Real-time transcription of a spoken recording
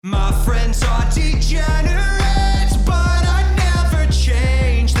My friends are degenerates, but I never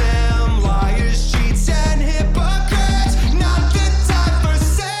change them. Liars, cheats, and hypocrites, not the time for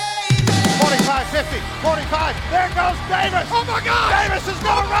saving. 45, 50, 45, there goes Davis! Oh my God! Davis is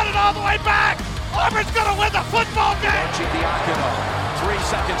gonna run it all the way back! Auburn's gonna win the football game! Archie Diacono, 3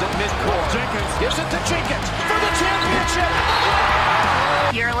 seconds at midcourt. Jenkins gives it to Jenkins for the championship!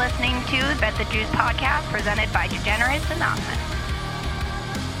 You're listening to Bet the Juice podcast presented by Degenerates Anonymous.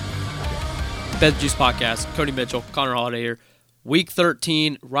 Bet the Juice podcast. Cody Mitchell, Connor Holiday here. Week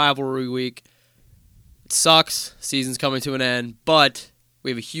 13, rivalry week. It sucks. Season's coming to an end, but we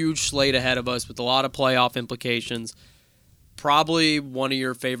have a huge slate ahead of us with a lot of playoff implications. Probably one of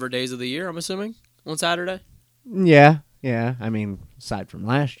your favorite days of the year, I'm assuming, on Saturday? Yeah. I mean, aside from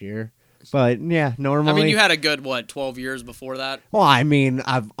last year. But, yeah, normally... I mean, you had a good, 12 years before that? Well, I mean,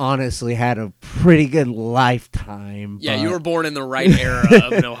 I've honestly had a pretty good lifetime. Yeah, but... you were born in the right era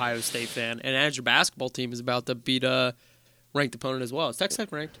of an Ohio State fan. And as your basketball team is about to beat a ranked opponent as well. Is Texas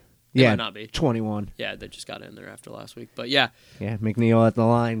Tech ranked? They might not be. 21. Yeah, they just got in there after last week. But, yeah. Yeah, McNeil at the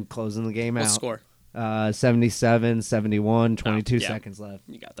line, closing the game What's out. Score? 77, 71, 22 seconds left.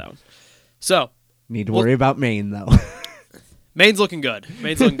 You got that one. So. Need to worry about Maine, though. Maine's looking good.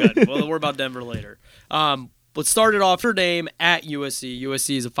 We'll worry about Denver later. Let's start it off. Notre Dame at USC.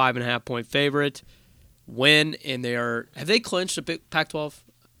 USC is a 5.5-point favorite. Win, and have they clinched a Pac-12?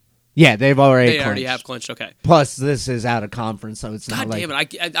 Yeah, they've already clinched. They already have clinched, okay. Plus, this is out of conference, so it's not God damn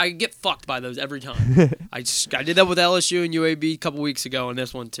it, I get fucked by those every time. I did that with LSU and UAB a couple weeks ago, and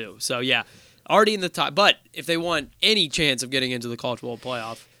this one too. So, yeah, already in the top. But if they want any chance of getting into the College Bowl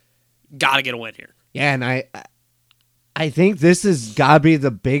playoff, got to get a win here. Yeah, and I think this has got to be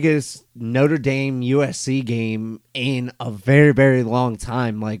the biggest Notre Dame USC game in a very, very long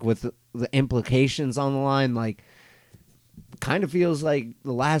time. Like, with the implications on the line, like, kind of feels like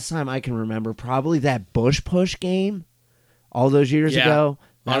the last time I can remember, probably that Bush Push game all those years ago.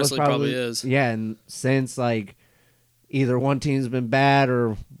 That honestly, probably is. Yeah, and since, like, either one team's been bad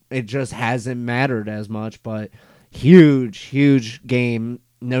or it just hasn't mattered as much, but huge game.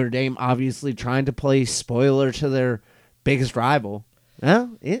 Notre Dame obviously trying to play spoiler to their biggest rival.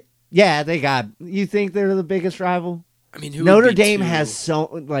 Well, they got. You think they're the biggest rival? I mean, who Notre Dame has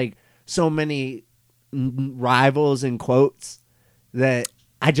so many rivals in quotes that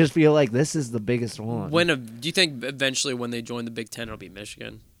I just feel like this is the biggest one. Do you think eventually when they join the Big Ten, it'll be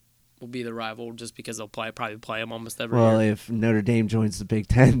Michigan? Will be the rival just because they'll probably play them almost every year? Well, if Notre Dame joins the Big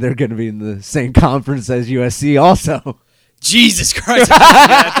Ten, they're going to be in the same conference as USC also. Jesus Christ.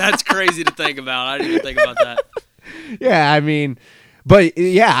 That's crazy to think about. I didn't even think about that. Yeah, I mean, but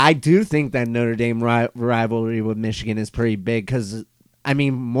yeah, I do think that Notre Dame rivalry with Michigan is pretty big because, I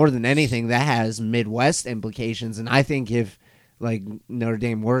mean, more than anything, that has Midwest implications. And I think if, like, Notre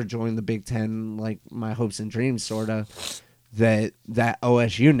Dame were to join the Big Ten, like my hopes and dreams, sort of, that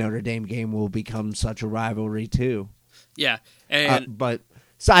OSU Notre Dame game will become such a rivalry too. Yeah, and but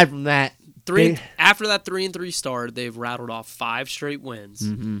aside from that, after that 3-3 start, they've rattled off 5 straight wins.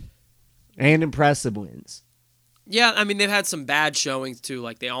 Mm-hmm. And impressive wins. Yeah, I mean, they've had some bad showings, too.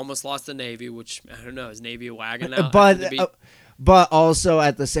 Like, they almost lost to Navy, which, I don't know, is Navy a wagon now? But also,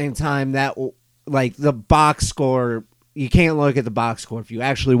 at the same time, that, like, the box score, you can't look at the box score. If you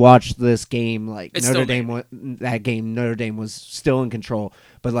actually watch this game, like, Notre Dame was still in control.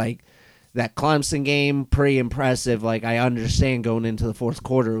 But, like, that Clemson game, pretty impressive. Like, I understand going into the fourth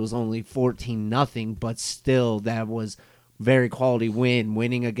quarter, it was only 14-0, but still, that was very quality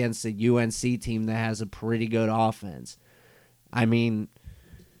winning against a UNC team that has a pretty good offense. I mean,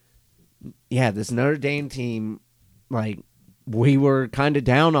 yeah, this Notre Dame team, like, we were kind of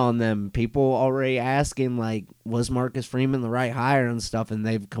down on them. People already asking, like, was Marcus Freeman the right hire and stuff, and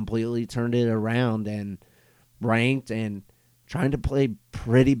they've completely turned it around and ranked and trying to play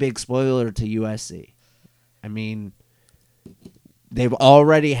pretty big spoiler to USC. I mean, they've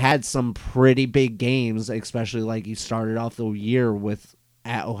already had some pretty big games, especially like you started off the year with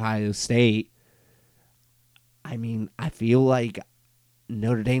at Ohio State. I mean, I feel like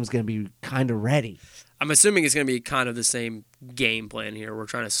Notre Dame's going to be kind of ready. I'm assuming it's going to be kind of the same game plan here. We're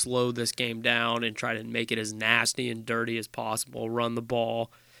trying to slow this game down and try to make it as nasty and dirty as possible, run the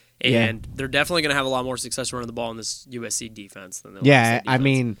ball. And they're definitely going to have a lot more success running the ball in this USC defense than the defense. I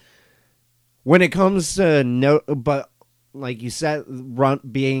mean, when it comes to but like you said,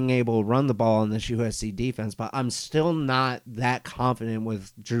 being able to run the ball in this USC defense, but I'm still not that confident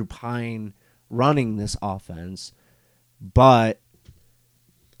with Drew Pine running this offense. But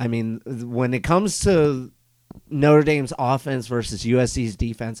I mean, when it comes to Notre Dame's offense versus USC's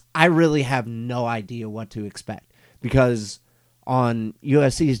defense, I really have no idea what to expect because on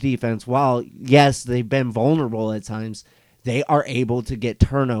USC's defense, while, yes, they've been vulnerable at times, they are able to get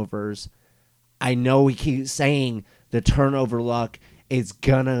turnovers. I know we keep saying the turnover luck is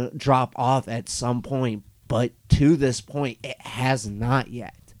going to drop off at some point, but to this point, it has not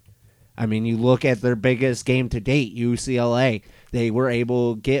yet. I mean, you look at their biggest game to date, UCLA, they were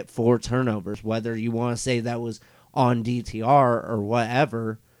able to get 4 turnovers. Whether you want to say that was on DTR or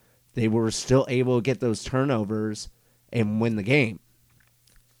whatever, they were still able to get those turnovers and win the game.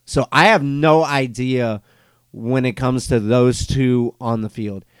 So I have no idea when it comes to those two on the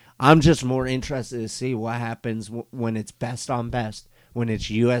field. I'm just more interested to see what happens when it's best on best, when it's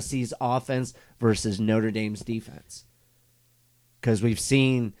USC's offense versus Notre Dame's defense. Because we've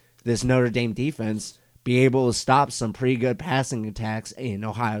seen this Notre Dame defense be able to stop some pretty good passing attacks in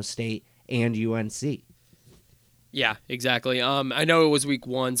Ohio State and UNC. Yeah, exactly. I know it was week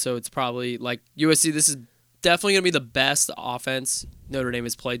 1, so it's probably like USC. This is definitely going to be the best offense Notre Dame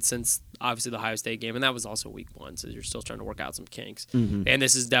has played since obviously the Ohio State game, and that was also week 1, so you're still trying to work out some kinks. Mm-hmm. And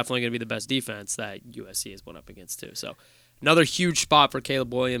this is definitely going to be the best defense that USC has went up against too. So another huge spot for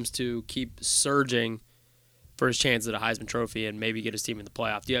Caleb Williams to keep surging for his chance at a Heisman Trophy and maybe get his team in the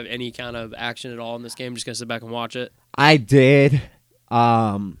playoff. Do you have any kind of action at all in this game? Just going to sit back and watch it? I did.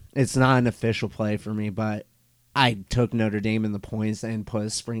 It's not an official play for me, but I took Notre Dame in the points and put a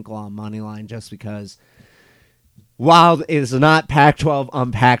sprinkle on money line just because while it's not Pac-12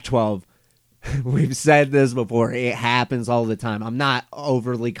 on Pac-12, we've said this before, it happens all the time. I'm not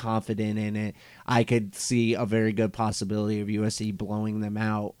overly confident in it. I could see a very good possibility of USC blowing them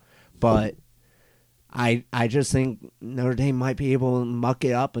out, but I just think Notre Dame might be able to muck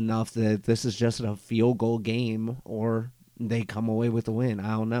it up enough that this is just a field goal game or they come away with a win.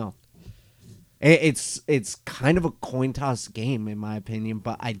 I don't know. It's kind of a coin toss game in my opinion,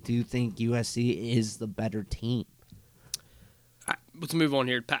 but I do think USC is the better team. All right, let's move on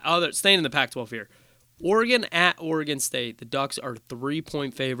here. Staying in the Pac-12 here. Oregon at Oregon State. The Ducks are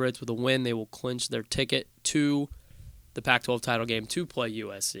 3-point favorites. With a win, they will clinch their ticket to the Pac-12 title game to play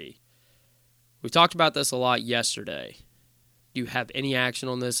USC. We talked about this a lot yesterday. Do you have any action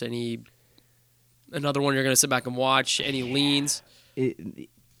on this? Another one you're going to sit back and watch? Any leans?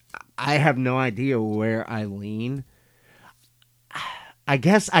 I have no idea where I lean. I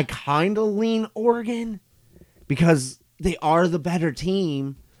guess I kind of lean Oregon because they are the better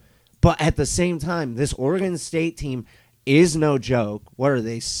team. But at the same time, this Oregon State team is no joke. What are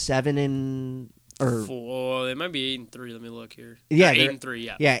they, 7-4? They might be 8-3. Let me look here. Yeah, 8-3.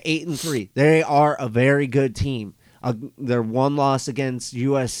 Yeah. Yeah, 8-3. They are a very good team. Their one loss against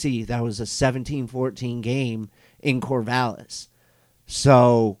USC, that was a 17-14 game in Corvallis.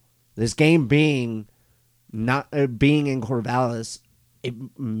 So this game being in Corvallis, it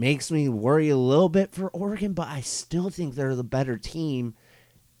makes me worry a little bit for Oregon, but I still think they're the better team.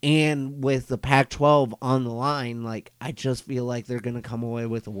 And with the Pac-12 on the line, I just feel like they're going to come away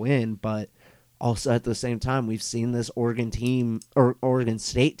with a win. But also at the same time, we've seen this Oregon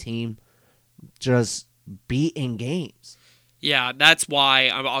State team just beat in games. Yeah, that's why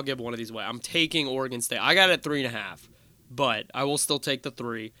I'll give one of these away. I'm taking Oregon State. I got it at 3.5, but I will still take the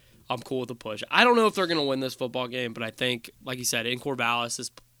 3. I'm cool with the push. I don't know if they're going to win this football game, but I think, like you said, in Corvallis,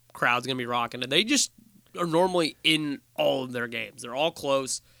 this crowd's going to be rocking. And they just are normally in all of their games. They're all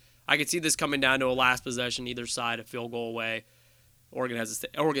close. I could see this coming down to a last possession, either side, a field goal away. Oregon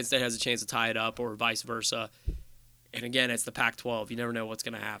State has a chance to tie it up, or vice versa. And again, it's the Pac-12. You never know what's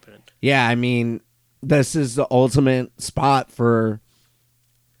going to happen. Yeah, I mean, this is the ultimate spot for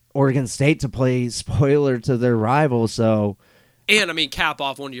Oregon State to play spoiler to their rival. So, and I mean, cap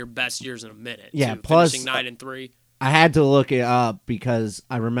off one of your best years in a minute. Yeah, too, plus finishing 9-3. I had to look it up because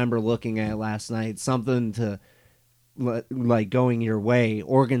I remember looking at it last night. Something to going your way.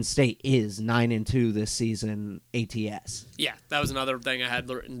 Oregon State is 9-2 this season ATS. Yeah, that was another thing I had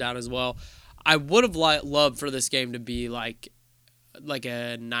written down as well. I would have loved for this game to be like a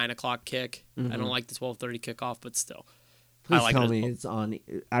 9:00 kick. Mm-hmm. I don't like the 12:30 kickoff, but still. Please tell me it's on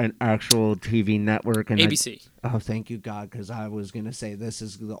an actual TV network. And ABC. Oh, thank you, God, because I was going to say this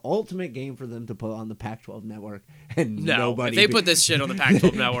is the ultimate game for them to put on the Pac-12 network. And if they put this shit on the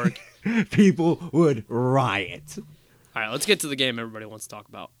Pac-12 network, people would riot. All right, let's get to the game everybody wants to talk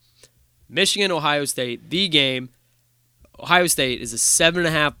about. Michigan, Ohio State, the game. Ohio State is a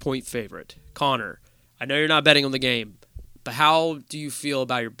 7.5-point favorite. Connor, I know you're not betting on the game, but how do you feel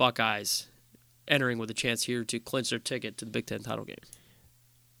about your Buckeyes entering with a chance here to clinch their ticket to the Big Ten title game?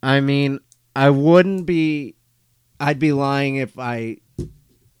 I mean, I'd be lying if I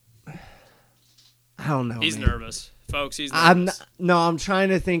don't know. He's nervous. Folks, he's nervous. I'm trying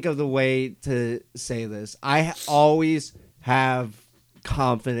to think of the way to say this. I always have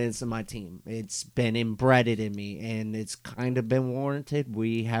confidence in my team. It's been embedded in me, and it's kind of been warranted.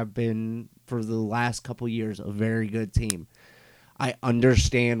 We have been, for the last couple years, a very good team. I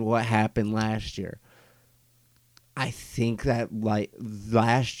understand what happened last year. I think that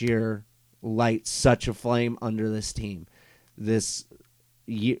last year light such a flame under this team.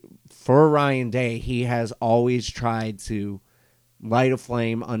 For Ryan Day, he has always tried to light a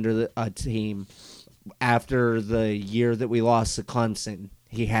flame under a team. After the year that we lost to Clemson,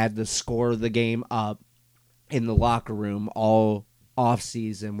 he had to score the game up in the locker room all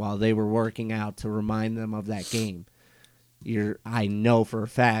offseason while they were working out to remind them of that game. I know for a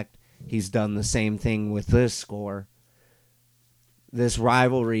fact he's done the same thing with this score. This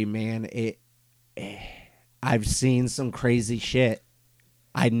rivalry, man, I've seen some crazy shit.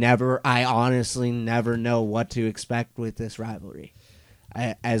 I honestly never know what to expect with this rivalry.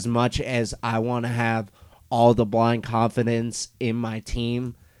 As much as I want to have all the blind confidence in my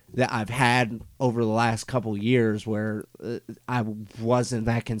team that I've had over the last couple years where I wasn't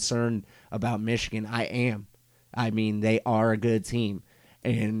that concerned about Michigan, I am. I mean, they are a good team.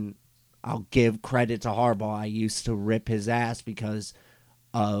 And I'll give credit to Harbaugh. I used to rip his ass because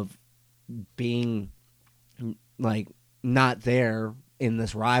of being not there in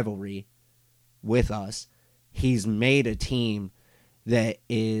this rivalry with us. He's made a team that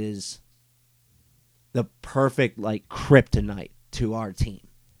is the perfect kryptonite to our team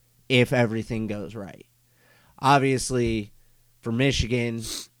if everything goes right. Obviously, for Michigan,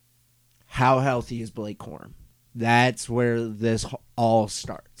 how healthy is Blake Corum? That's where this all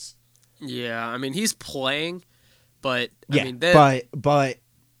starts. Yeah, I mean, he's playing, but but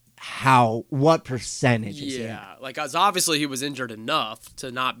what percentage is he? Yeah, as obviously he was injured enough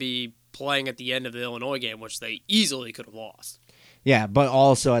to not be playing at the end of the Illinois game, which they easily could have lost. Yeah, but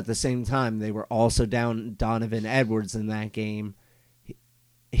also at the same time, they were also down Donovan Edwards in that game.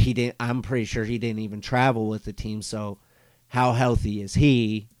 He didn't. I'm pretty sure he didn't even travel with the team. So, how healthy is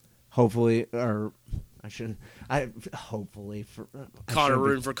he? Hopefully, or I shouldn't. Hopefully for Connor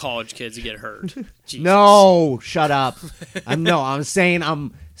rooting for college kids to get hurt. No, shut up. I'm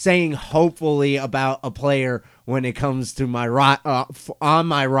saying hopefully about a player when it comes to my on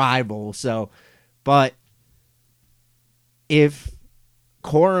my rival. So, but if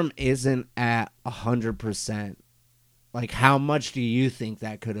Corum isn't at 100%, how much do you think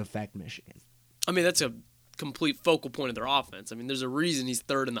that could affect Michigan? I mean, that's a complete focal point of their offense. I mean, there's a reason he's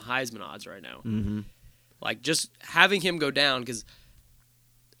third in the Heisman odds right now. Mm-hmm. Just having him go down, because,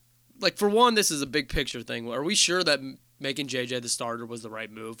 for one, this is a big picture thing. Are we sure that making JJ the starter was the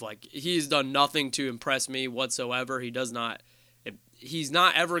right move? He's done nothing to impress me whatsoever. He's not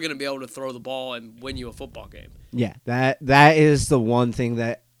ever going to be able to throw the ball and win you a football game. Yeah, that is the one thing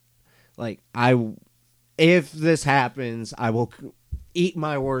that, if this happens, I will eat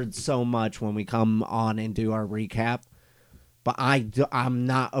my words so much when we come on and do our recap. But I'm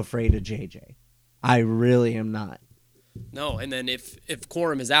not afraid of JJ. I really am not. No, and then if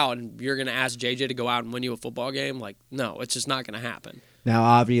Corum is out and you're going to ask JJ to go out and win you a football game, no, it's just not going to happen. Now,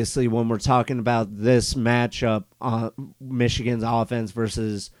 obviously, when we're talking about this matchup, Michigan's offense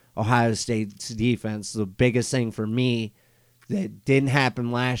versus Ohio State's defense, the biggest thing for me that didn't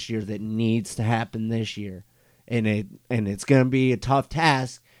happen last year that needs to happen this year, and it's going to be a tough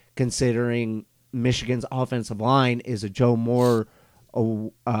task considering Michigan's offensive line is a Joe Moore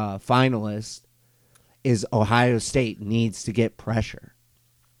finalist, is Ohio State needs to get pressure.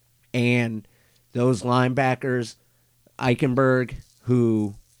 And those linebackers, Eichenberg,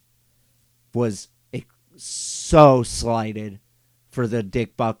 who was so slighted for the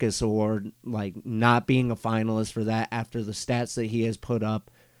Dick Butkus Award, not being a finalist for that after the stats that he has put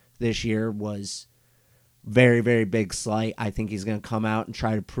up this year was very, very big slight. I think he's going to come out and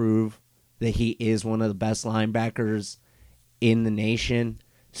try to prove that he is one of the best linebackers in the nation.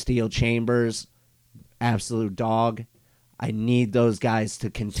 Steel Chambers, absolute dog. I need those guys to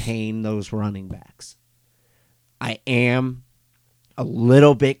contain those running backs. I am a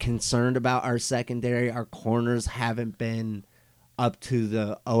little bit concerned about our secondary. Our corners haven't been up to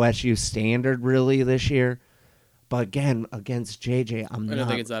the OSU standard really this year. But again, against JJ, I don't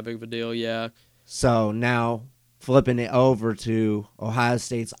think it's that big of a deal, yeah. So now flipping it over to Ohio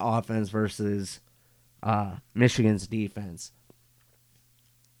State's offense versus Michigan's defense.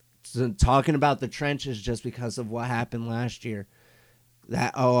 So talking about the trenches just because of what happened last year,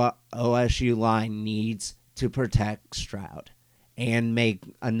 that OSU line needs to protect Stroud and make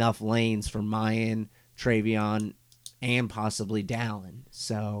enough lanes for Mayan, Travion, and possibly Dallin.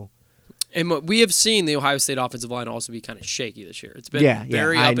 So And we have seen the Ohio State offensive line also be kind of shaky this year. It's been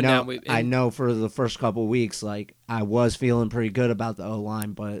very up and down. I know for the first couple of weeks, like I was feeling pretty good about the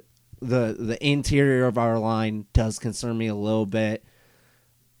O-line, but the interior of our line does concern me a little bit.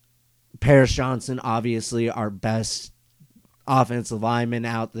 Paris Johnson, obviously our best offensive lineman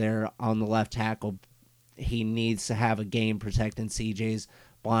out there on the left tackle. He needs to have a game protecting CJ's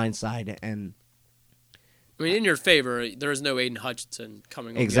blind side. And I mean, in your favor, there is no Aiden Hutchinson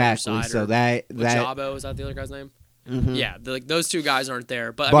coming on exactly. the other side. So that Jabo, is that the other guy's name? Mm-hmm. Yeah, those two guys aren't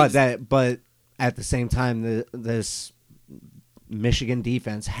there. But at the same time, this Michigan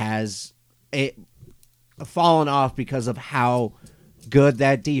defense has fallen off because of how good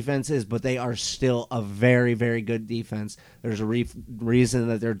that defense is, but they are still a very, very good defense. There's a reason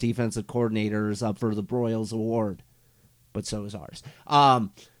that their defensive coordinator is up for the Broyles Award, but so is ours.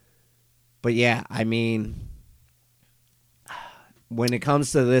 But yeah, I mean, when it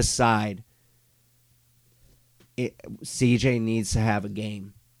comes to this side, CJ needs to have a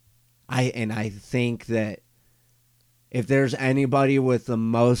game. I think that if there's anybody with the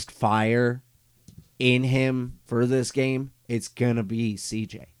most fire in him for this game, it's going to be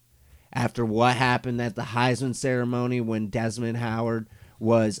CJ. After what happened at the Heisman ceremony when Desmond Howard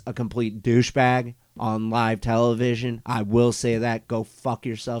was a complete douchebag on live television, I will say that. Go fuck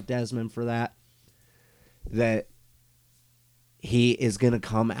yourself, Desmond, for that. That he is going to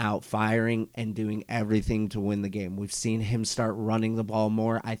come out firing and doing everything to win the game. We've seen him start running the ball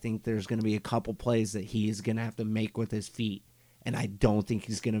more. I think there's going to be a couple plays that he is going to have to make with his feet. And I don't think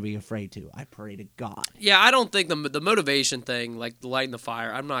he's going to be afraid to. I pray to God. Yeah, I don't think the motivation thing, like the lighting the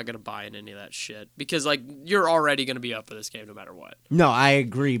fire, I'm not going to buy in any of that shit. Because, like, you're already going to be up for this game no matter what. No, I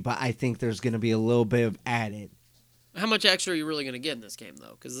agree, but I think there's going to be a little bit of added. How much extra are you really going to get in this game,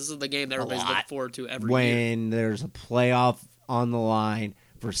 though? Because this is the game that everybody's looking forward to every year. When there's a playoff on the line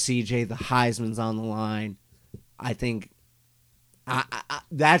for CJ, the Heisman's on the line, I think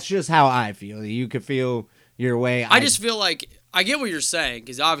that's just how I feel. You could feel your way. I just feel like I get what you're saying,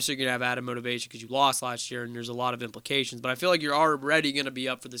 because obviously you're going to have added motivation because you lost last year and there's a lot of implications, but I feel like you're already going to be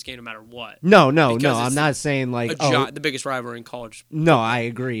up for this game no matter what. No, I'm not saying like the biggest rivalry in college. No, I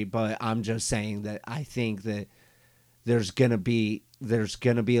agree, but I'm just saying that I think that there's going to be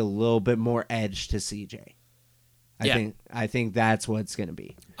a little bit more edge to CJ. I think that's what it's going to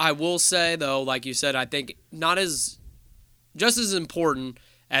be. I will say, though, like you said, I think just as important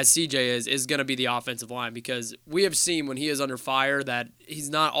as CJ is going to be the offensive line, because we have seen when he is under fire that he's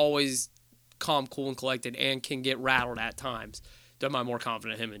not always calm, cool, and collected and can get rattled at times. Am I more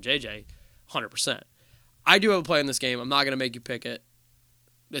confident in him than JJ? 100%. I do have a play in this game. I'm not going to make you pick it.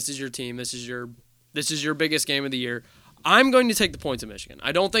 This is your team. This is your biggest game of the year. I'm going to take the points of Michigan.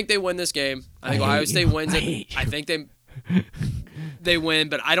 I don't think they win this game. I think Ohio State wins it. I think they win,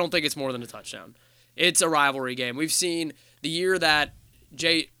 but I don't think it's more than a touchdown. It's a rivalry game. We've seen the year that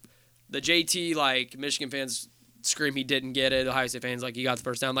the JT, like, Michigan fans scream he didn't get it. Ohio State fans, like, he got the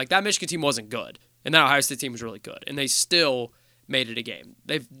first down. Like, that Michigan team wasn't good, and that Ohio State team was really good, and they still made it a game.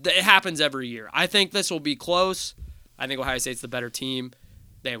 It happens every year. I think this will be close. I think Ohio State's the better team.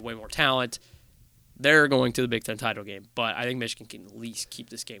 They have way more talent. They're going to the Big Ten title game, but I think Michigan can at least keep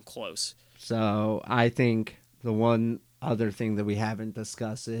this game close. So I think the one other thing that we haven't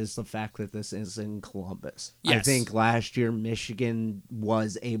discussed is the fact that this is in Columbus. Yes. I think last year Michigan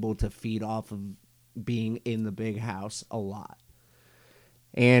was able to feed off of being in the big house a lot.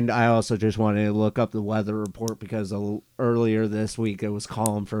 And I also just wanted to look up the weather report because earlier this week it was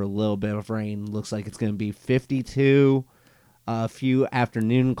calling for a little bit of rain. Looks like it's going to be 52, a few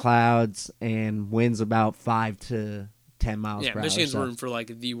afternoon clouds, and winds about 5 to 10 miles per hour. Michigan's room for like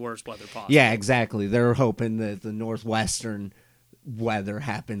the worst weather possible. Yeah, exactly. They're hoping that the northwestern weather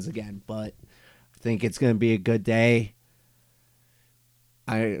happens again, but I think it's going to be a good day.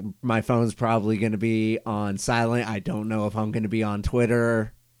 My phone's probably going to be on silent. I don't know if I'm going to be on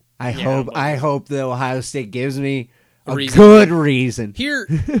Twitter. I hope that Ohio State gives me a good reason here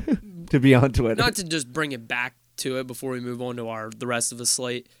to be on Twitter. Not to just bring it back to it before we move on to the rest of the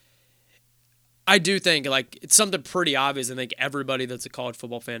slate. I do think, like, it's something pretty obvious. I think everybody that's a college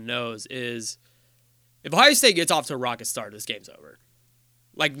football fan knows is if Ohio State gets off to a rocket start, this game's over.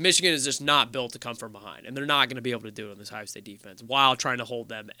 Like, Michigan is just not built to come from behind, and they're not going to be able to do it on this Ohio State defense while trying to hold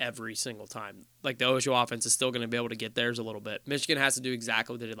them every single time. Like, the OSU offense is still going to be able to get theirs a little bit. Michigan has to do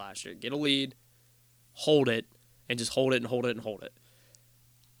exactly what they did last year. Get a lead, hold it, and just hold it and hold it and hold it.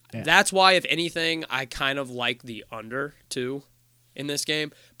 Yeah. That's why, if anything, I kind of like the under, too, in this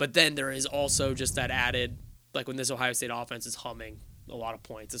game. But then there is also just that added, like, when this Ohio State offense is humming a lot of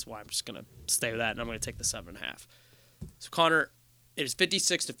points, that's why I'm just going to stay with that, and I'm going to take the 7.5. So, Connor, It is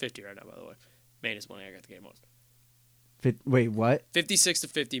 56-50 right now, by the way. Maine is winning. I got the game on. Wait, what?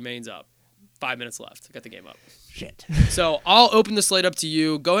 56-50, Maine's up. 5 minutes left. I got the game up. Shit. So I'll open the slate up to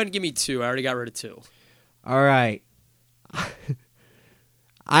you. Go ahead and give me 2. I already got rid of 2. All right.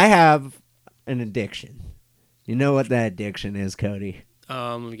 I have an addiction. You know what that addiction is, Cody?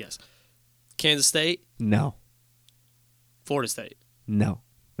 Let me guess. Kansas State? No. Florida State? No.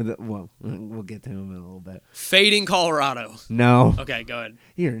 Well, we'll get to him in a little bit. Fading Colorado? No. Okay, go ahead.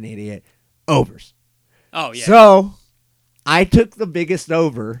 You're an idiot. Overs. Oh, yeah. So, I took the biggest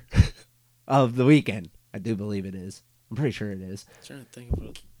over of the weekend. I do believe it is. I'm pretty sure it is. I'm trying to think of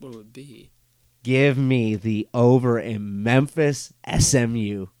what it would be. Give me the over in Memphis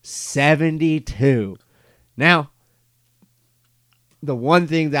SMU 72. Now, the one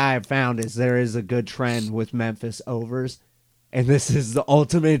thing that I have found is there is a good trend with Memphis overs, and this is the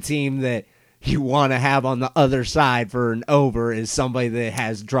ultimate team that you want to have on the other side for an over is somebody that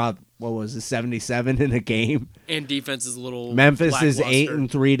has dropped, 77 in a game. And defense is a little Memphis is lackluster.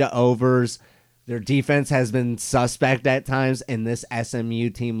 8-3 to overs. Their defense has been suspect at times, and this SMU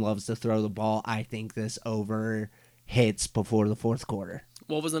team loves to throw the ball. I think this over hits before the fourth quarter.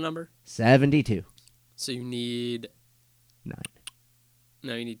 What was the number? 72. So you need 9.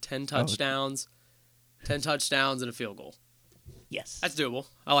 No, you need 10 touchdowns. 10 touchdowns and a field goal. Yes. That's doable.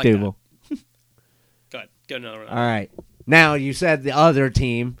 I like doable. that. Go ahead. Go another one. All right. Now, you said the other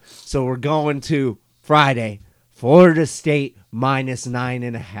team, so we're going to Friday. Florida State minus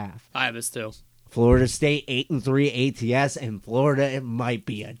 9.5. I have this too. Florida State 8-3 ATS, and Florida, it might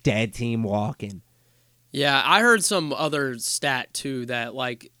be a dead team walking. Yeah, I heard some other stat too that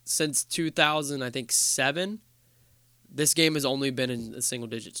like since 2007, this game has only been in the single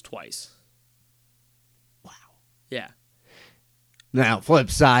digits twice. Wow. Yeah. Now, flip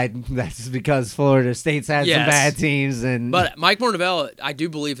side, that's because Florida State's had some Yes. bad teams, and But Mike Morneville, I do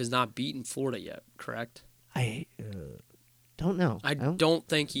believe, has not beaten Florida yet, correct? I don't know. I don't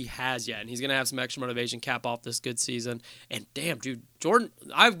think he has yet, and he's going to have some extra motivation, cap off this good season. And damn, dude, Jordan,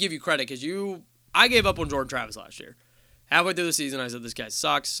 I give you credit because I gave up on Jordan Travis last year. Halfway through the season, I said, this guy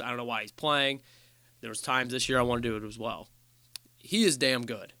sucks. I don't know why he's playing. There was times this year I want to do it as well. He is damn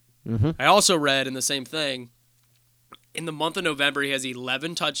good. Mm-hmm. I also read in the same thing, in the month of November, he has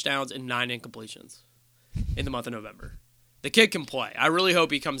 11 touchdowns and 9 incompletions in the month of November. The kid can play. I really hope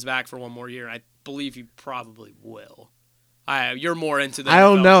he comes back for one more year. I believe he probably will. You're more into the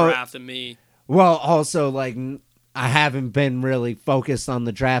NFL draft than me. Well, also, like, I haven't been really focused on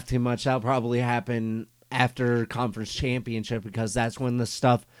the draft too much. That'll probably happen after conference championship because that's when the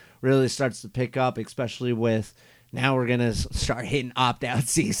stuff really starts to pick up, especially with now we're going to start hitting opt-out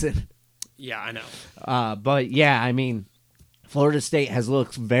season. Yeah, I know. But, yeah, I mean, Florida State has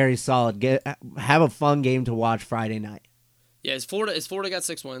looked very solid. Have a fun game to watch Friday night. Yeah, is Florida got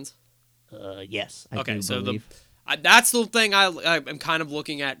 6 wins? Yes, I Okay, do so believe. that's the thing I'm kind of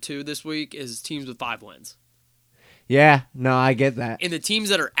looking at, too, this week is teams with 5 wins. Yeah, no, I get that. And the teams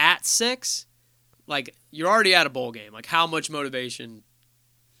that are at 6, like, you're already at a bowl game. Like, how much motivation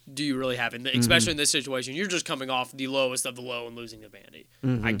do you really have? Especially in this situation, you're just coming off the lowest of the low and losing to Vandy.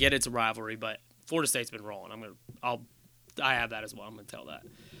 Mm-hmm. I get it's a rivalry, but Florida State's been rolling. I have that as well. I'm gonna tell that.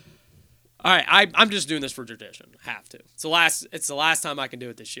 All right, I'm just doing this for tradition. Have to. It's the last time I can do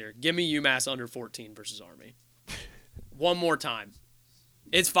it this year. Give me UMass under 14 versus Army. One more time.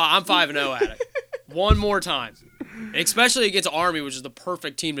 I'm 5-0 at it. One more time. Especially against Army, which is the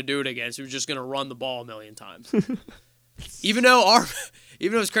perfect team to do it against, who's just going to run the ball a million times. Even though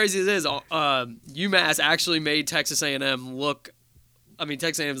as crazy as it is, UMass actually made Texas A&M look. I mean,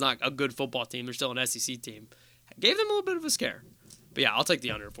 Texas A&M's not a good football team. They're still an SEC team. Gave them a little bit of a scare. But yeah, I'll take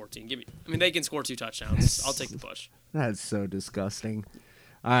the under 14. They can score 2 touchdowns. I'll take the push. That's so disgusting.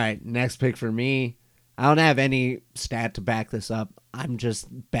 All right, next pick for me. I don't have any stat to back this up. I'm just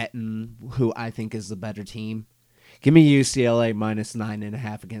betting who I think is the better team. Give me UCLA minus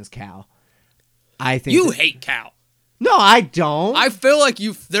 9.5 against Cal. I think You hate Cal. No, I don't. I feel like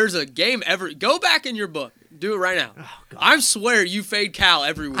there's a game go back in your book. Do it right now. Oh, I swear you fade Cal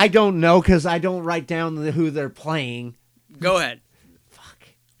every week. I don't know because I don't write down who they're playing. Go ahead. Fuck.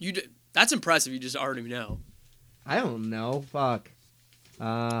 That's impressive. You just already know. I don't know. Fuck.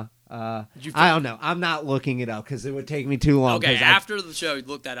 I don't know. I'm not looking it up because it would take me too long. Okay, after the show,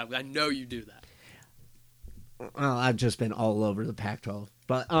 look that up. I know you do that. Well, I've just been all over the Pac-12.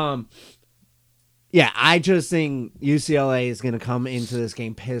 But, yeah, I just think UCLA is going to come into this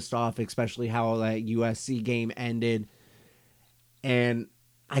game pissed off, especially how that USC game ended. And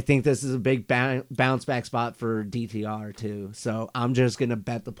I think this is a big bounce back spot for DTR, too. So I'm just going to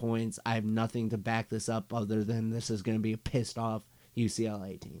bet the points. I have nothing to back this up other than this is going to be a pissed off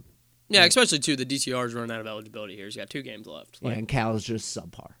UCLA team. Yeah, especially, too, the DTR's running out of eligibility here. He's got 2 games left. Yeah, and Cal's just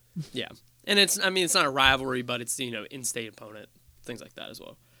subpar. Yeah. And it's not a rivalry, but it's, in-state opponent, things like that as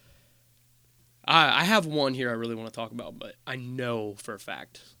well. I have one here I really want to talk about, but I know for a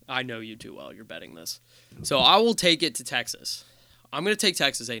fact, I know you too well, you're betting this. So I will take it to Texas. I'm going to take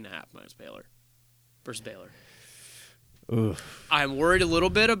Texas 8.5 minus Baylor versus Baylor. Oof. I'm worried a little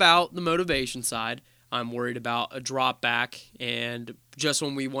bit about the motivation side. I'm worried about a drop back, and just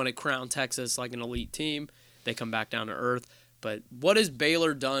when we want to crown Texas like an elite team, they come back down to earth. But what has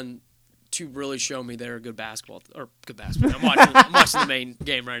Baylor done to really show me they're a good basketball? I'm watching the main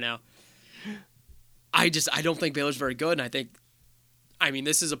game right now. I don't think Baylor's very good, and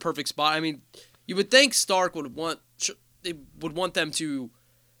this is a perfect spot. You would think Stark would want them to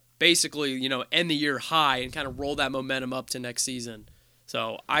basically, end the year high and kind of roll that momentum up to next season.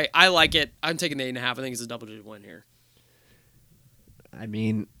 So I like it. I'm taking the 8.5. I think it's a double-digit win here. I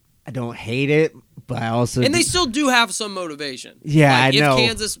don't hate it, but I also... And they still do have some motivation. Yeah, I know.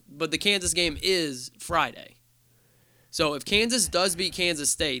 But the Kansas game is Friday. So if Kansas does beat Kansas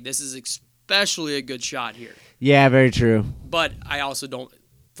State, this is especially a good shot here. Yeah, very true. But I also don't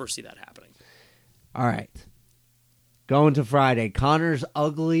foresee that happening. All right. Going to Friday. Connor's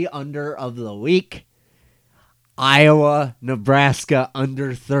ugly under of the week. Iowa, Nebraska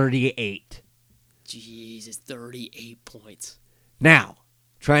under 38. Jesus, 38 points. Now,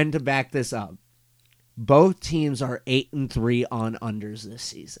 trying to back this up. Both teams are 8-3 on unders this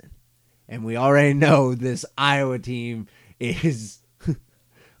season. And we already know this Iowa team is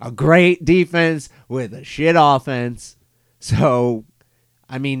a great defense with a shit offense. So,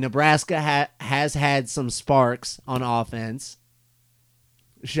 Nebraska has had some sparks on offense.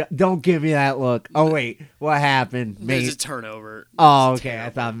 Don't give me that look. Oh, wait. What happened? There's a turnover. Oh, okay. I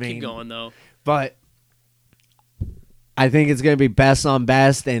thought Maine. Keep going, though. But I think it's going to be best on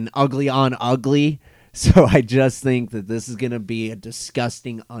best and ugly on ugly. So I just think that this is going to be a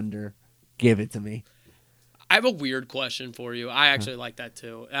disgusting under. Give it to me. I have a weird question for you. I actually like that,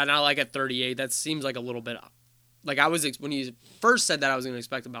 too. And I like at 38. That seems like a little bit... when you first said that, I was going to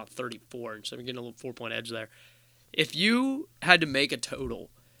expect about 34. So I'm getting a little 4-point edge there. If you had to make a total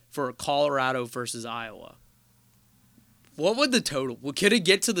for Colorado versus Iowa, what would the total? Could it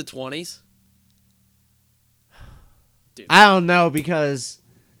get to the 20s? Dude. I don't know, because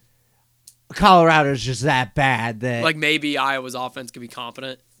Colorado's just that bad that maybe Iowa's offense could be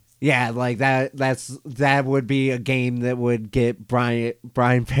competent. Yeah, that would be a game that would get Brian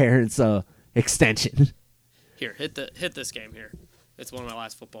Ferentz a extension. Here, hit this game here. It's one of my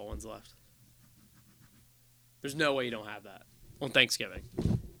last football ones left. There's no way you don't have that on Thanksgiving.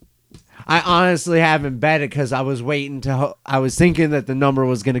 I honestly haven't bet it because I was waiting I was thinking that the number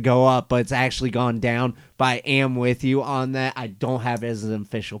was going to go up, but it's actually gone down. But I am with you on that. I don't have it as an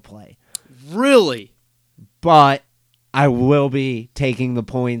official play. Really? But I will be taking the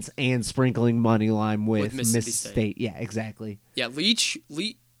points and sprinkling money line with Mississippi State. Yeah, exactly. Yeah, Leach.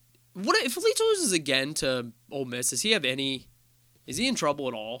 What if Leach loses again to Ole Miss? Is he in trouble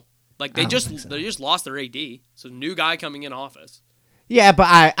at all? They just lost their AD, so new guy coming in office. Yeah,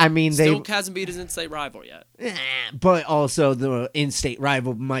 but still hasn't beat his in-state rival yet. But also the in-state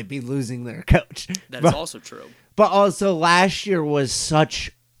rival might be losing their coach. That's also true. But also last year was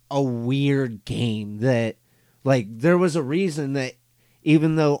such a weird game that there was a reason that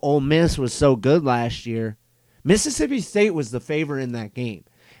even though Ole Miss was so good last year, Mississippi State was the favorite in that game,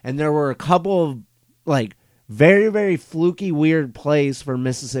 and there were a couple of very, very fluky, weird plays for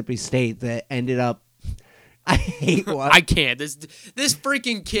Mississippi State that ended up... I hate what... I can't. This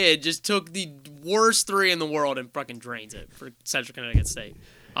freaking kid just took the worst 3 in the world and fucking drains it for Central Connecticut State.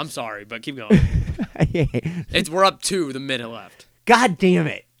 I'm sorry, but keep going. We're up 2 with a minute left. God damn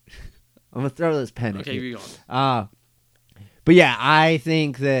it. I'm going to throw this pen at you. Okay, keep going. But yeah, I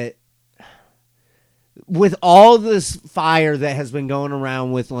think that with all this fire that has been going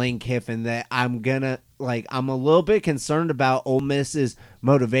around with Lane Kiffin, that I'm a little bit concerned about Ole Miss's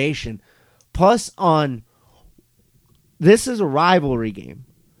motivation. Plus, this is a rivalry game.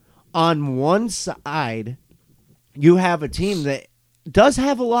 On one side, you have a team that does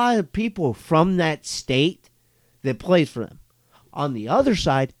have a lot of people from that state that plays for them. On the other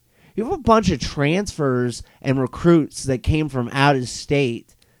side, you have a bunch of transfers and recruits that came from out of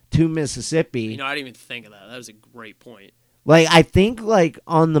state to Mississippi. I didn't even think of that. That was a great point. I think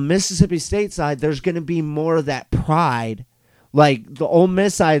on the Mississippi State side, there's going to be more of that pride. The Ole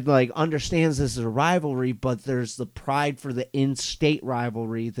Miss side understands this is a rivalry, but there's the pride for the in-state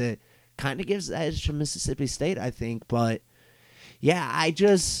rivalry that kind of gives the edge to Mississippi State, I think. But yeah, I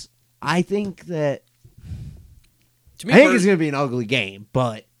think that To me, I think it's going to be an ugly game,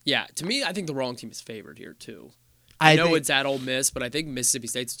 but yeah, to me, I think the wrong team is favored here too. I know think, it's at Ole Miss, but I think Mississippi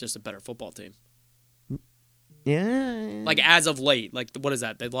State's just a better football team. yeah. Like as of late, like what is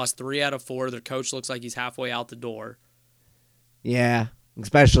that? They lost 3 out of 4. Their coach looks like he's halfway out the door. Yeah,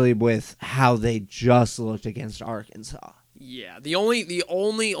 especially with how they just looked against Arkansas. Yeah, the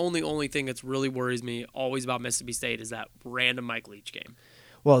only thing that's really worries me always about Mississippi State is that random Mike Leach game.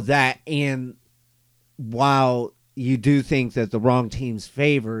 Well, that, and while you do think that the wrong team's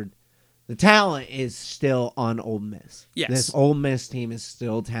favored, the talent is still on Ole Miss. Yes. This Ole Miss team is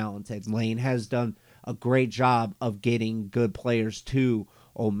still talented. Lane has done a great job of getting good players to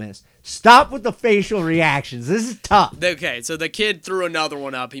Ole Miss. Stop with the facial reactions. This is tough. Okay, so the kid threw another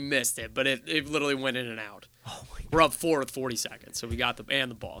one up. He missed it, but it literally went in and out. Oh my God. We're up 4 with 40 seconds, so we got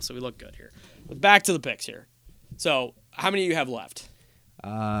the ball, so we look good here. But back to the picks here. So how many do you have left?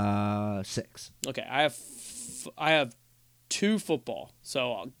 6. Okay, I have 2 football,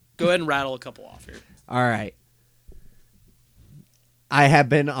 so I'll go ahead and rattle a couple off here. All right. I have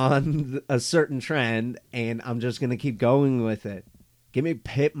been on a certain trend, and I'm just going to keep going with it. Give me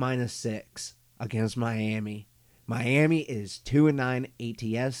Pitt -6 against Miami. Miami is 2-9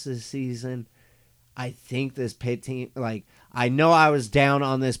 ATS this season. I think this Pitt team, like, I know I was down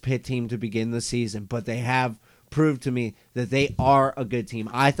on this Pitt team to begin the season, but they have proved to me that they are a good team.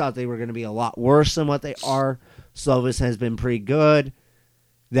 I thought they were going to be a lot worse than what they are. Slovis has been pretty good.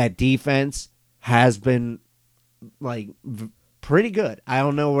 That defense has been, like, pretty good. I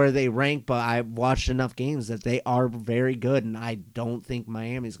don't know where they rank, but I watched enough games that they are very good, and I don't think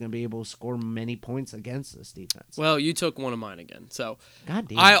Miami's going to be able to score many points against this defense. Well, you took one of mine again. So God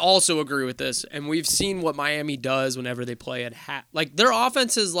damn. I also agree with this, and we've seen what Miami does whenever they play at like their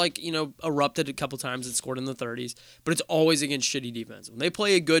offense has erupted a couple times and scored in the 30s, but it's always against shitty defense. When they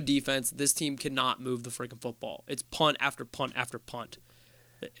play a good defense, this team cannot move the freaking football. It's punt after punt after punt.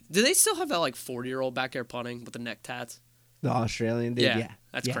 Do they still have that 40-year-old back there punting with the neck tats? The Australian did, yeah.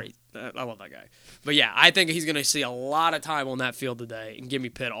 That's great. I love that guy. But yeah, I think he's going to see a lot of time on that field today and give me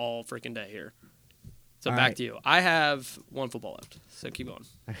Pitt all freaking day here. So all back right. to you. I have 1 football left, so keep going.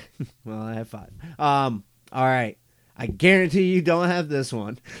 Well, I have 5. All right. I guarantee you don't have this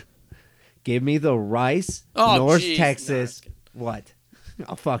one. Give me the Rice, North Texas. What?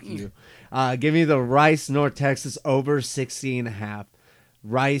 Oh, fuck you. Give me the Rice, North Texas over 60.5.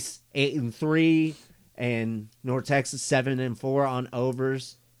 Rice 8-3. And North Texas 7-4 on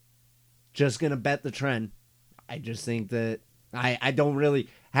overs. Just gonna bet the trend. I just think that I don't really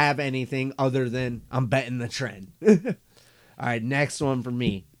have anything other than I'm betting the trend. All right, next one for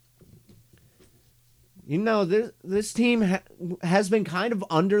me. This team has been kind of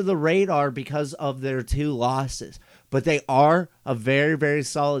under the radar because of their 2 losses, but they are a very, very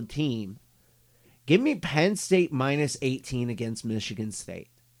solid team. Give me Penn State -18 against Michigan State.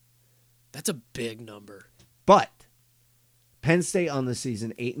 That's a big number. But Penn State on the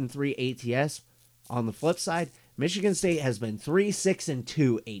season 8-3 ATS. On the flip side, Michigan State has been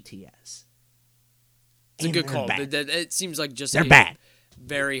 3-6-2 ATS. It's a good call. It seems like just they're bad.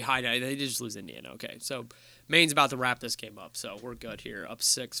 Very high. They just lose Indiana. Okay, so Maine's about to wrap this game up, so we're good here. Up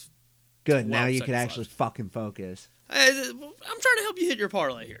 6. Good. Now you can 12 actually fucking focus. I'm trying to help you hit your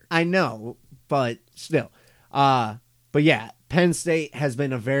parlay here. I know, but still. But yeah, Penn State has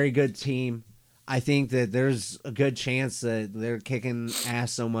been a very good team. I think that there's a good chance that they're kicking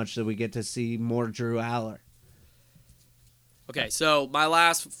ass so much that we get to see more Drew Aller. Okay, so my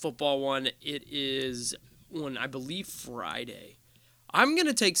last football one, it is on, I believe, Friday. I'm going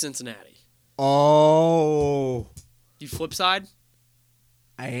to take Cincinnati. Oh. You flip side?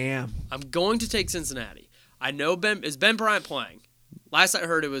 I am. I'm going to take Cincinnati. I know is Ben Bryant playing? Last I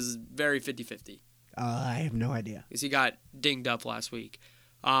heard, it was very 50-50. I have no idea. Because he got dinged up last week.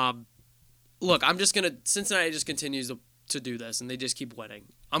 Look, I'm just going to... Cincinnati just continues to do this, and they just keep winning.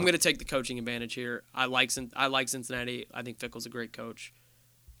 I'm going to take the coaching advantage here. I like Cincinnati. I think Fickle's a great coach.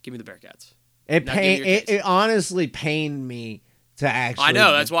 Give me the Bearcats. It honestly pained me to actually... I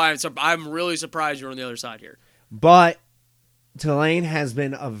know. That's why I'm really surprised you're on the other side here. But Tulane has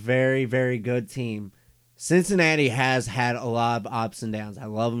been a very, very good team. Cincinnati has had a lot of ups and downs. I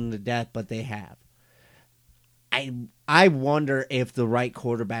love them to death, but they have. I wonder if the right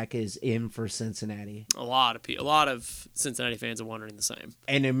quarterback is in for Cincinnati. A lot of Cincinnati fans are wondering the same.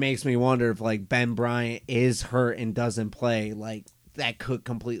 And it makes me wonder if Ben Bryant is hurt and doesn't play, that could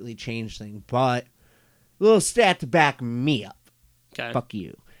completely change things. But a little stat to back me up. Okay. Fuck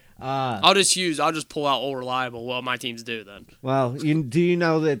you. I'll just pull out Old Reliable. Well, my teams do then. Well, do you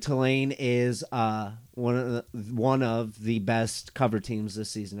know that Tulane is one of the best cover teams this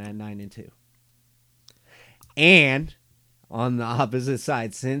season at 9-2? And on the opposite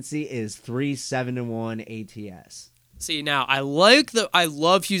side, Cincy is 3-7-1 ATS. See, now I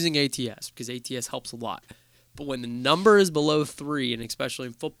love using ATS because ATS helps a lot. But when the number is below 3, and especially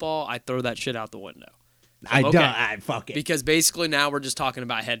in football, I throw that shit out the window. Fuck it. Because basically now we're just talking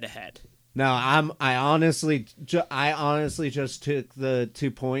about head to head. No, I honestly just took the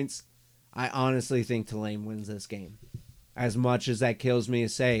 2 points. I honestly think Tulane wins this game. As much as that kills me to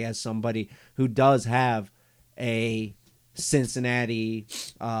say, as somebody who does have a Cincinnati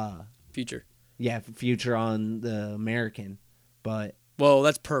Future. Yeah, future on the American, but well,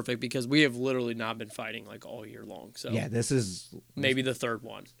 that's perfect because we have literally not been fighting like all year long. So yeah, this is maybe the third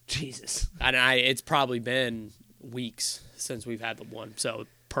one. Jesus, and it's probably been weeks since we've had the one. So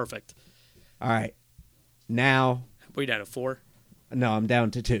perfect. All right, now we down to 4. No, I'm down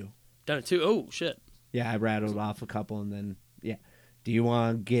to 2. Down to 2. Oh shit. Yeah, I rattled off a couple, and then yeah. Do you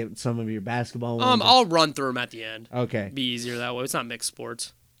want to get some of your basketball ones? I'll run through them at the end. Okay, be easier that way. It's not mixed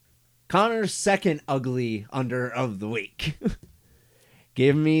sports. Connor's second ugly under of the week.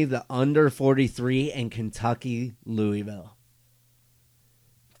 Give me the under 43 in Kentucky, Louisville.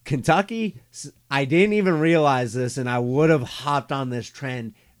 Kentucky, I didn't even realize this, and I would have hopped on this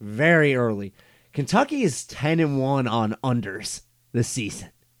trend very early. Kentucky is 10-1 on unders this season.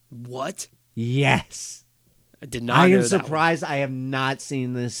 What? Yes. I did not know I am that surprised one. I have not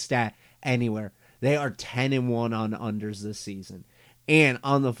seen this stat anywhere. They are 10-1 on unders this season. And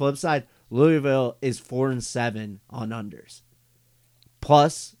on the flip side, Louisville is 4-7 on unders.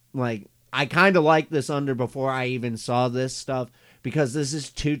 Plus, like, I kind of liked this under before I even saw this stuff because this is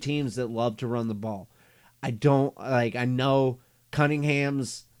 2 teams that love to run the ball. I know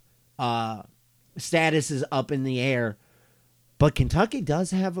Cunningham's status is up in the air, but Kentucky does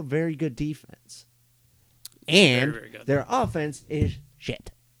have a very good defense. And very, very good. Their offense is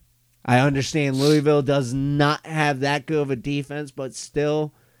shit. I understand Louisville does not have that good of a defense, but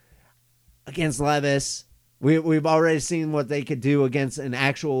still, against Levis, we've already seen what they could do against an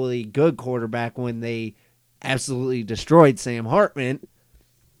actually good quarterback when they absolutely destroyed Sam Hartman.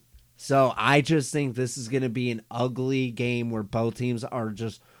 So I just think this is going to be an ugly game where both teams are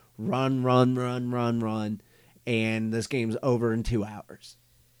just run, and this game's over in 2 hours.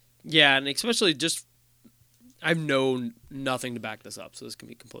 Yeah, and especially just I've known nothing to back this up, so this can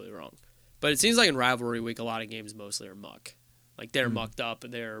be completely wrong. But it seems like in rivalry week, a lot of games mostly are muck. Like they're mucked up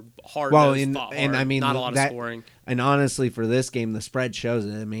and they're hard. Well, fought hard, I mean, not a lot of scoring. And honestly, for this game, the spread shows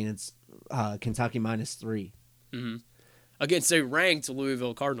it. I mean, it's Kentucky -3 against a ranked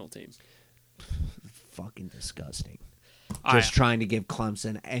Louisville Cardinal team. Fucking disgusting. All Just right. trying to give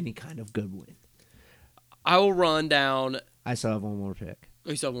Clemson any kind of good win. I will run down. I still have one more pick. Oh,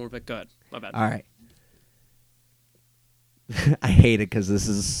 you still have one more pick. Go ahead. My bad. All right. I hate it because this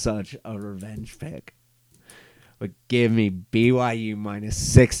is such a revenge pick. But give me BYU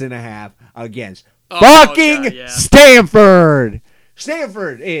 -6.5 against fucking God, yeah. Stanford.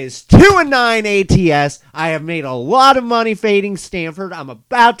 Stanford is 2-9 ATS. I have made a lot of money fading Stanford. I'm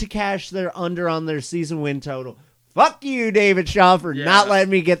about to cash their under on their season win total. Fuck you, David Shaw, for not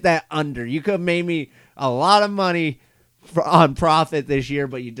letting me get that under. You could have made me a lot of money on profit this year,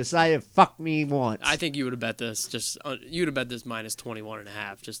 but you decided to fuck me once. I think you would have bet this. You would have bet this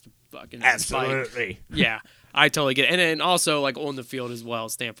 -21.5. Just to fucking Absolutely. spite. Yeah, I totally get it. And also like on the field as well.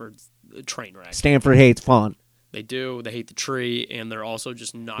 Stanford's a train wreck. Stanford hates fun. They do. They hate the tree, and they're also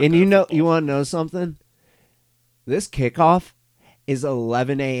just not. And good at football. you want to know something? This kickoff is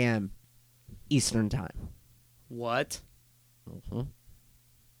 11 a.m. Eastern time. What? Mm-hmm.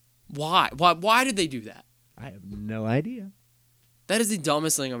 Why? Why did they do that? I have no idea. That is the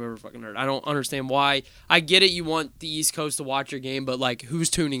dumbest thing I've ever fucking heard. I don't understand why. I get it. You want the East Coast to watch your game, but like, who's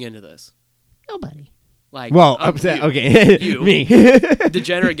tuning into this? Nobody. Like, Well, you. okay, You. me.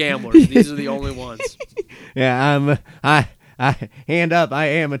 Degenerate gamblers. These are the only ones. Yeah, I hand up. I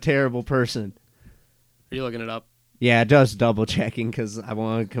am a terrible person. Are you looking it up? Yeah, just double checking because I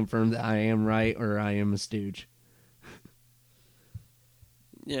want to confirm that I am right or I am a stooge.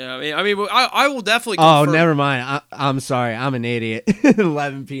 Yeah, I mean, I will definitely. Oh, confirm. never mind. I'm sorry. I'm an idiot.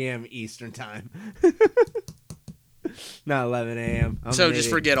 11 p.m. Eastern time. Not 11 a.m. So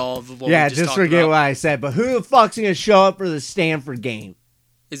just forget all of what Yeah, we just just talked forget about. what I said. But who the fuck's going to show up for the Stanford game?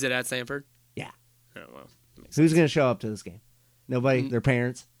 Is it at Stanford? Yeah. Oh, well. Who's going to show up to this game? Nobody? Their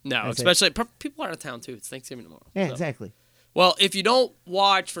parents? No, That's especially people are out of town too. It's Thanksgiving tomorrow. Yeah, so. exactly. Well, if you don't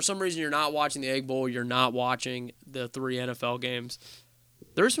watch, for some reason you're not watching the Egg Bowl, you're not watching the 3 NFL games,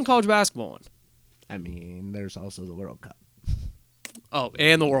 there's some college basketball on. I mean, there's also the World Cup. Oh,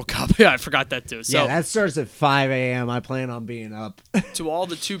 and the World Cup. Yeah, I forgot that too. So Yeah, that starts at 5 a.m. I plan on being up. to all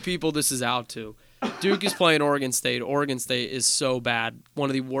the 2 people this is out to, Duke is playing Oregon State. Oregon State is so bad. One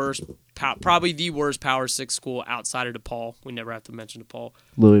of the worst, probably the worst Power 6 school outside of DePaul. We never have to mention DePaul.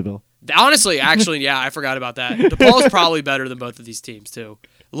 Louisville. Honestly, actually, yeah, I forgot about that. DePaul is probably better than both of these teams, too.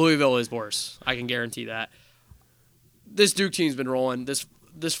 Louisville is worse. I can guarantee that. This Duke team's been rolling.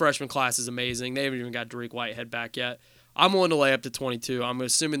 This freshman class is amazing. They haven't even got Dariq Whitehead back yet. I'm willing to lay up to 22. I'm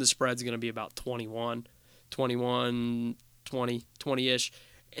assuming the spread's going to be about 21, 20, 20-ish.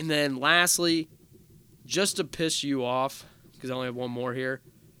 And then lastly, just to piss you off, because I only have one more here.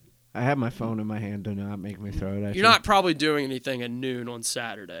 I have my phone in my hand. Do not make me throw it at you. You're not probably doing anything at noon on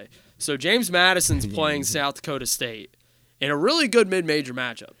Saturday. So James Madison's playing South Dakota State in a really good mid-major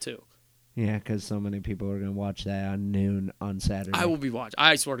matchup, too. Yeah, because so many people are going to watch that on noon on Saturday. I will be watching.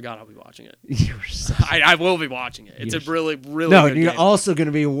 I swear to God, I'll be watching it. You're I will be watching it. It's a really, really no, good and you're game. also going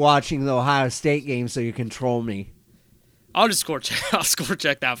to be watching the Ohio State game so you can troll me. I'll just score check. I'll score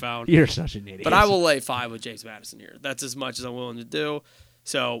check that found. You're such an idiot. But I will lay 5 with James Madison here. That's as much as I'm willing to do.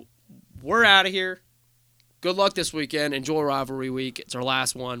 So we're out of here. Good luck this weekend. Enjoy Rivalry Week. It's our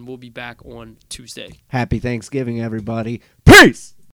last one. We'll be back on Tuesday. Happy Thanksgiving, everybody. Peace!